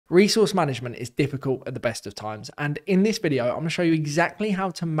Resource management is difficult at the best of times. And in this video, I'm going to show you exactly how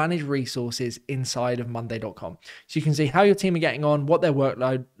to manage resources inside of Monday.com. So you can see how your team are getting on, what their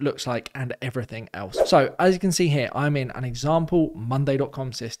workload looks like, and everything else. So as you can see here, I'm in an example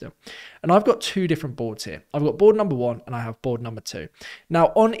Monday.com system. And I've got two different boards here. I've got board number 1 and I have board number 2. Now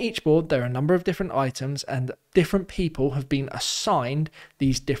on each board, there are a number of different items and different people have been assigned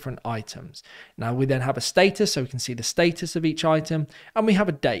these different items. Now we then have a status, so we can see the status of each item, and we have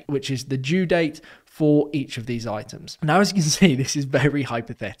a date, which is the due date for each of these items. Now, as you can see, this is very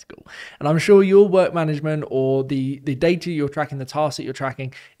hypothetical, and I'm sure your work management or the data you're tracking, the tasks that you're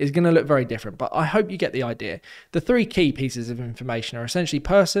tracking is going to look very different, but I hope you get the idea. The three key pieces of information are essentially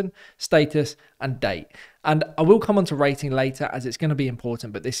person, status, and date. And I will come on to rating later as it's going to be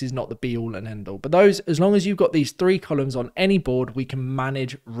important, but this is not the be all and end all. But those, as long as you've got these three columns on any board, we can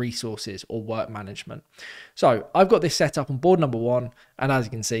manage resources or work management. So I've got this set up on board number 1, and as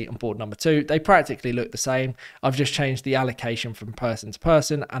you can see on board number 2, they practically look the same. I've just changed the allocation from person to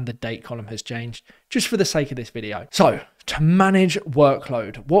person, and the date column has changed just for the sake of this video. So to manage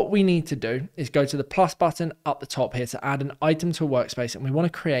workload, what we need to do is go to the plus button up the top here to add an item to a workspace, and we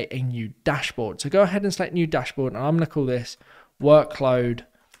want to create a new dashboard. So go ahead and select new dashboard, and I'm going to call this workload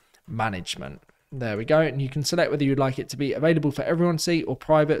management. There we go. And you can select whether you'd like it to be available for everyone to see or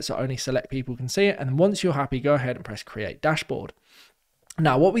private, so only select people can see it. And once you're happy, go ahead and press create dashboard.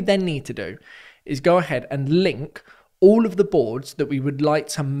 Now, what we then need to do is go ahead and link all of the boards that we would like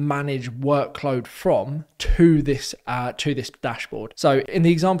to manage workload from to this dashboard. So in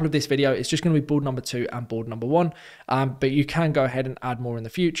the example of this video, it's just going to be board number 2 and board number 1, but you can go ahead and add more in the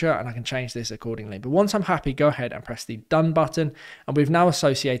future, and I can change this accordingly. But once I'm happy, go ahead and press the done button, and we've now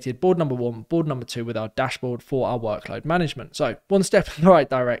associated board number 1, board number 2 with our dashboard for our workload management. So one step in the right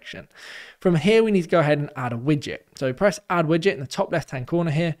direction. From here, we need to go ahead and add a widget. So press add widget in the top left-hand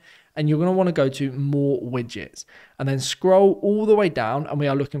corner here, and you're going to want to go to more widgets and then scroll all the way down, and we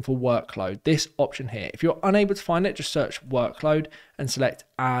are looking for workload, this option here. If you're unable to find it, just search workload and select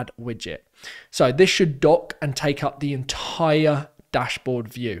add widget. So this should dock and take up the entire dashboard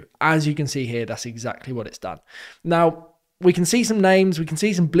view. As you can see here, that's exactly what it's done. Now we can see some names, we can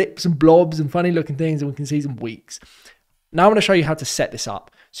see some blips and blobs and funny looking things, and we can see some weeks. Now I'm going to show you how to set this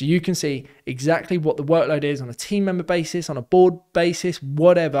up so you can see exactly what the workload is on a team member basis, on a board basis,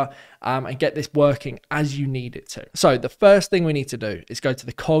 whatever, and get this working as you need it to. So the first thing we need to do is go to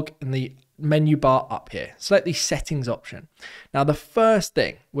the cog in the menu bar up here. Select the settings option. Now the first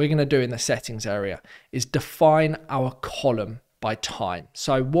thing we're going to do in the settings area is define our column by time.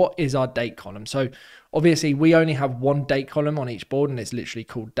 So what is our date column? So obviously we only have one date column on each board, and it's literally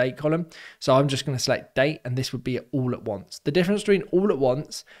called date column. So I'm just going to select date, and this would be all at once. The difference between all at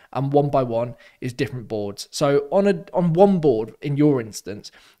once and one by one is different boards. So on one board, in your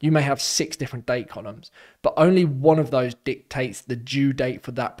instance, you may have 6 different date columns, but only one of those dictates the due date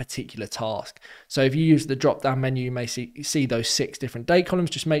for that particular task. So if you use the drop down menu, you may see those 6 different date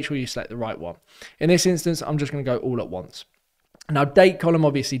columns. Just make sure you select the right one. In this instance, I'm just going to go all at once. Now, date column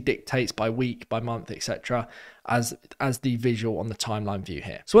obviously dictates by week, by month, etc. as the visual on the timeline view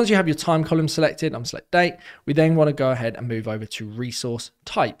here. So once you have your time column selected, I'm select date, we then want to go ahead and move over to resource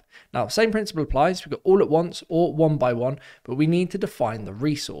type. Now, same principle applies. We've got all at once or one by one, but we need to define the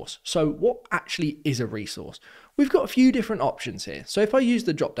resource. So what actually is a resource? We've got a few different options here. So if I use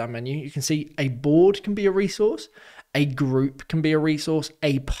the drop down menu, you can see a board can be a resource, a group can be a resource,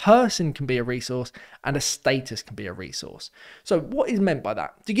 a person can be a resource, and a status can be a resource. So what is meant by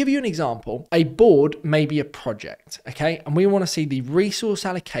that? To give you an example, a board may be a project, okay? And we want to see the resource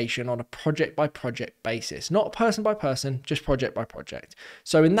allocation on a project by project basis, not person by person, just project by project.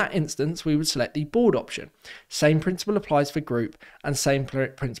 So in that instance, we would select the board option. Same principle applies for group, and same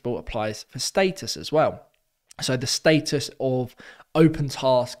principle applies for status as well. So the status of open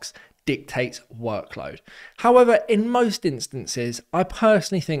tasks dictates workload. However, in most instances, I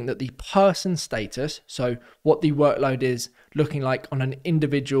personally think that the person status, so what the workload is looking like on an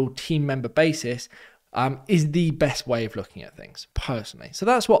individual team member basis, is the best way of looking at things personally. So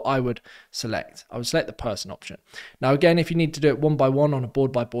that's what I would select. I would select the person option. Now, again, if you need to do it one by one on a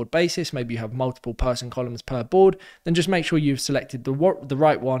board by board basis, maybe you have multiple person columns per board, then just make sure you've selected the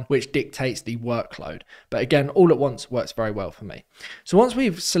right one, which dictates the workload. But again, all at once works very well for me. So once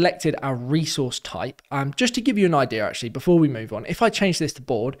we've selected our resource type, just to give you an idea, actually, before we move on, if I change this to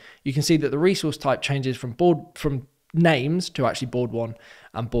board, you can see that the resource type changes from names to actually board 1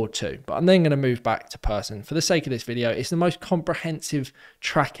 and board 2, but I'm then going to move back to person. For the sake of this video, it's the most comprehensive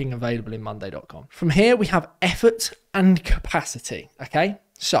tracking available in Monday.com. From here, we have effort and capacity. Okay,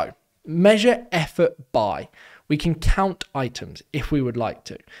 so measure effort by. we can count items if we would like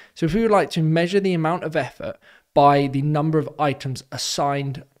to. So if we would like to measure the amount of effort by the number of items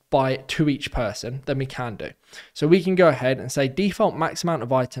assigned to each person, then we can do. So we can go ahead and say default max amount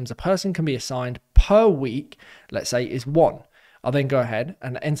of items a person can be assigned per week, let's say, is 1. I'll then go ahead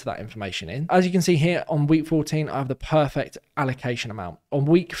and enter that information in. As you can see here, on week 14, I have the perfect allocation amount. On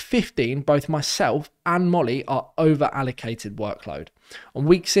week 15, both myself and Molly are over allocated workload. On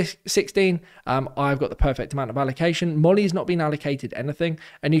week 16, I've got the perfect amount of allocation. Molly's not been allocated anything,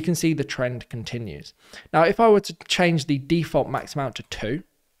 and you can see the trend continues. Now, if I were to change the default max amount to 2,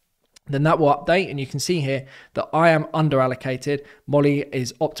 then that will update, and you can see here that I am under allocated. Molly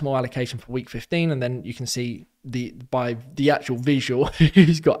is optimal allocation for week 15, and then you can see by the actual visual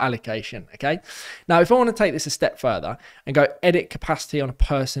who's got allocation. Okay, now if I want to take this a step further and go edit capacity on a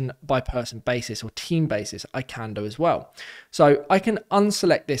person by person basis or team basis, I can do as well. So I can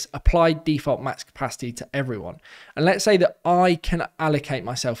unselect this, apply default max capacity to everyone, and let's say that I can allocate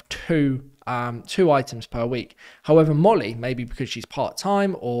myself two items per week. However, Molly, maybe because she's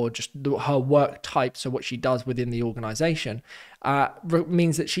part-time or just her work type, so what she does within the organization,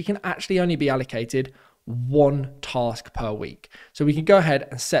 means that she can actually only be allocated 1 task per week. So we can go ahead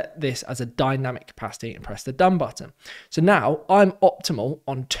and set this as a dynamic capacity and press the done button. So now I'm optimal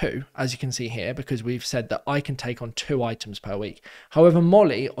on 2, as you can see here, because we've said that I can take on 2 items per week. However,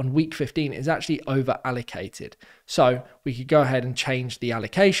 Molly on week 15 is actually over allocated. So we could go ahead and change the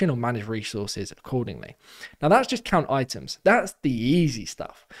allocation or manage resources accordingly. Now that's just count items. That's the easy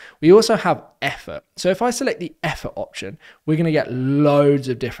stuff. We also have effort. So if I select the effort option, we're going to get loads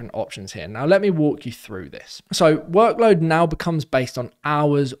of different options here. Now let me walk you through this. So workload now becomes based on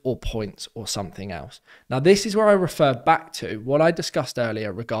hours or points or something else. Now this is where I refer back to what I discussed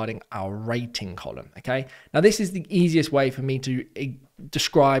earlier regarding our rating column. Okay. Now this is the easiest way for me to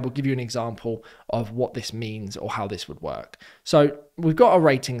describe or give you an example of what this means or how this would work. So we've got a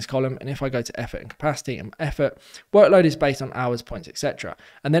ratings column, and if I go to effort and capacity and effort, workload is based on hours, points, etc.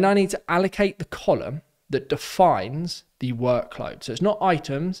 And then I need to allocate the column that defines the workload. So it's not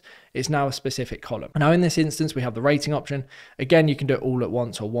items, it's now a specific column. Now in this instance, we have the rating option. Again, you can do it all at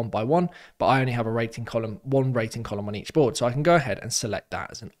once or one by one, but I only have a rating column, one rating column on each board. So I can go ahead and select that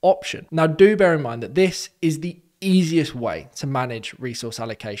as an option. Now do bear in mind that this is the easiest way to manage resource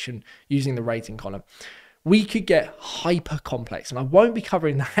allocation using the rating column. We could get hyper complex, and I won't be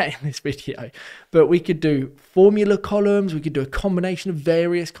covering that in this video, but we could do formula columns, we could do a combination of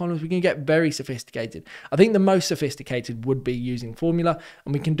various columns, we can get very sophisticated. I think the most sophisticated would be using formula,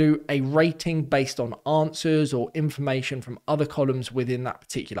 and we can do a rating based on answers or information from other columns within that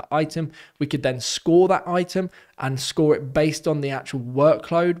particular item. We could then score that item and score it based on the actual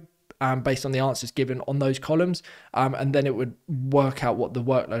workload, based on the answers given on those columns, and then it would work out what the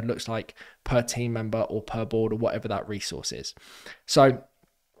workload looks like per team member or per board or whatever that resource is. So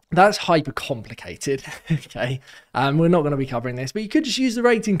that's hyper complicated. Okay, we're not going to be covering this, but you could just use the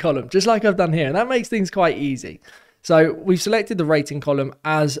rating column just like I've done here, and that makes things quite easy. So we've selected the rating column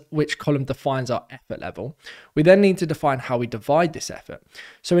as which column defines our effort level. We then need to define how we divide this effort.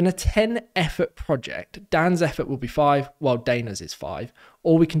 So in a 10 effort project, Dan's effort will be 5, while Dana's is 5,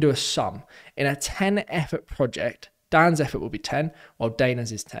 or we can do a sum. In a 10 effort project, Dan's effort will be 10, while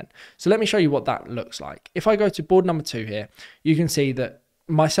Dana's is 10. So let me show you what that looks like. If I go to board number 2 here, you can see that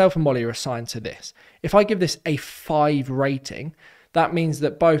myself and Molly are assigned to this. If I give this a 5 rating, that means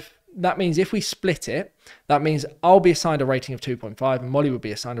that if we split it, that means I'll be assigned a rating of 2.5 and Molly will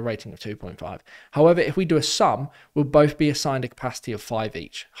be assigned a rating of 2.5. However, if we do a sum, we'll both be assigned a capacity of 5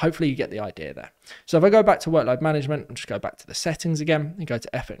 each. Hopefully you get the idea there. So if I go back to workload management and just go back to the settings again and go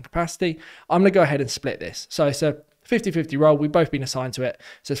to effort and capacity, I'm going to go ahead and split this. So it's a 50-50 role. We've both been assigned to it.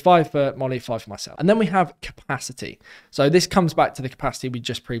 So it's 5 for Molly, 5 for myself. And then we have capacity. So this comes back to the capacity we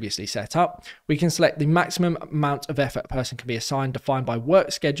just previously set up. We can select the maximum amount of effort a person can be assigned, defined by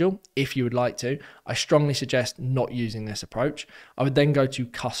work schedule, if you would like to. I strongly suggest not using this approach. I would then go to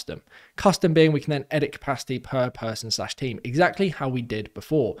custom. Custom being we can then edit capacity per person/team, exactly how we did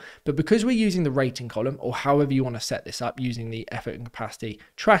before. But because we're using the rating column, or however you want to set this up using the effort and capacity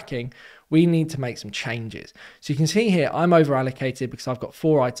tracking, we need to make some changes. So you can see here, I'm over allocated because I've got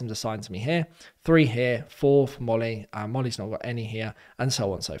 4 items assigned to me here, 3 here, 4 for Molly, Molly's not got any here, and so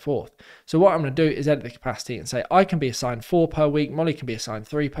on and so forth. So what I'm going to do is edit the capacity and say I can be assigned 4 per week, Molly can be assigned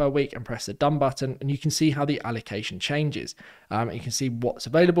 3 per week, and press the done button, and you can see how the allocation changes. You can see what's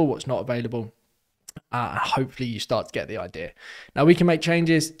available, what's not available, Hopefully you start to get the idea. Now we can make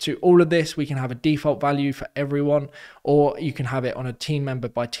changes to all of this. We can have a default value for everyone, or you can have it on a team member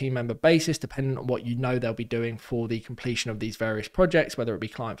by team member basis, depending on what you know they'll be doing for the completion of these various projects, whether it be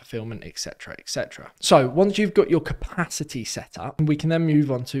client fulfillment, etc., etc. So once you've got your capacity set up, we can then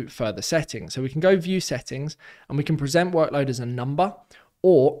move on to further settings. So we can go view settings and we can present workload as a number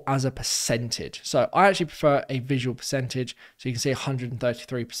or as a percentage. So I actually prefer a visual percentage. So you can see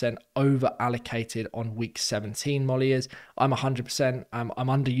 133% over allocated on week 17, Molly is. I'm 100%, I'm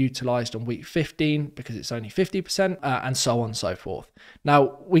underutilized on week 15 because it's only 50%, and so on and so forth.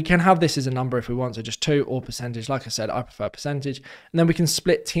 Now we can have this as a number if we want, so just 2 or percentage. Like I said, I prefer percentage. And then we can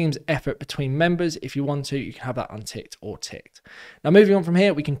split teams' effort between members. If you want to, you can have that unticked or ticked. Now moving on from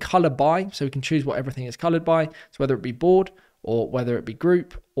here, we can color by, so we can choose what everything is colored by. So whether it be board, or whether it be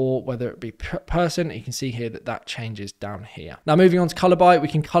group, or whether it be person. You can see here that that changes down here. Now moving on to color by, we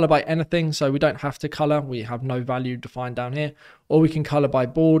can color by anything, so we don't have to color, we have no value defined down here, or we can color by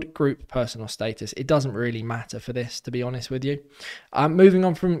board, group, person, or status. It doesn't really matter for this, to be honest with you. Moving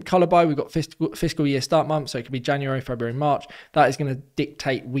on from color by, we've got fiscal year start month, so it could be January, February, March. That is going to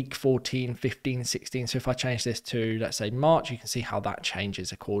dictate week 14, 15, 16. So if I change this to, let's say, March, you can see how that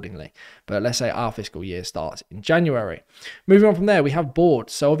changes accordingly. But let's say our fiscal year starts in January. Moving on from there, we have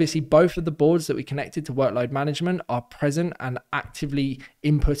boards. So obviously both of the boards that we connected to workload management are present and actively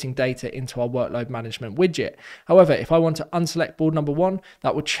inputting data into our workload management widget. However, if I want to unselect board number 1,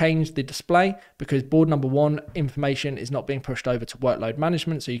 that will change the display because board number 1 information is not being pushed over to workload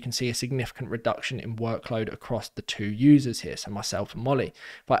management. So you can see a significant reduction in workload across the 2 users here, so myself and Molly.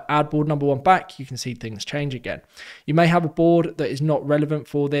 If I add board number 1 back, you can see things change again. You may have a board that is not relevant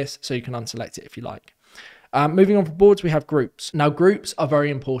for this, so you can unselect it if you like. Moving on from boards, we have groups. Now, groups are very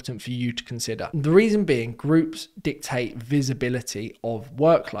important for you to consider. The reason being, groups dictate visibility of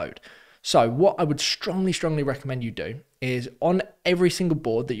workload. So what I would strongly recommend you do is on every single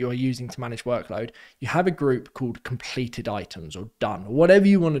board that you are using to manage workload, you have a group called completed items or done, or whatever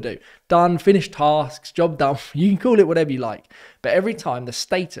you want to do. Done, finished tasks, job done, you can call it whatever you like. But every time the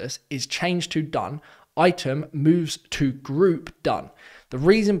status is changed to done, item moves to group done. The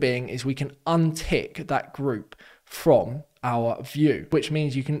reason being is we can untick that group from our view, which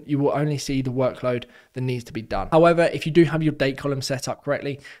means you will only see the workload that needs to be done. However, if you do have your date column set up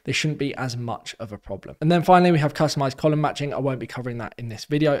correctly, there shouldn't be as much of a problem. And then finally, we have customized column matching. I won't be covering that in this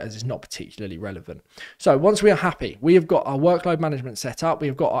video as it's not particularly relevant. So once we are happy, we have got our workload management set up. We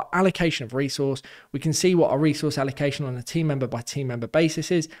have got our allocation of resource. We can see what our resource allocation on a team member by team member basis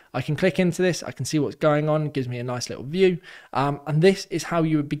is. I can click into this. I can see what's going on. It gives me a nice little view. And this is how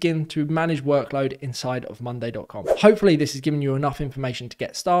you would begin to manage workload inside of Monday.com. Hopefully this has given you enough information to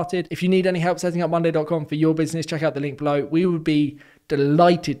get started. If you need any help setting up Monday.com for your business, check out the link below. We would be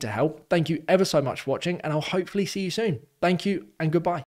delighted to help. Thank you ever so much for watching, and I'll hopefully see you soon. Thank you and goodbye.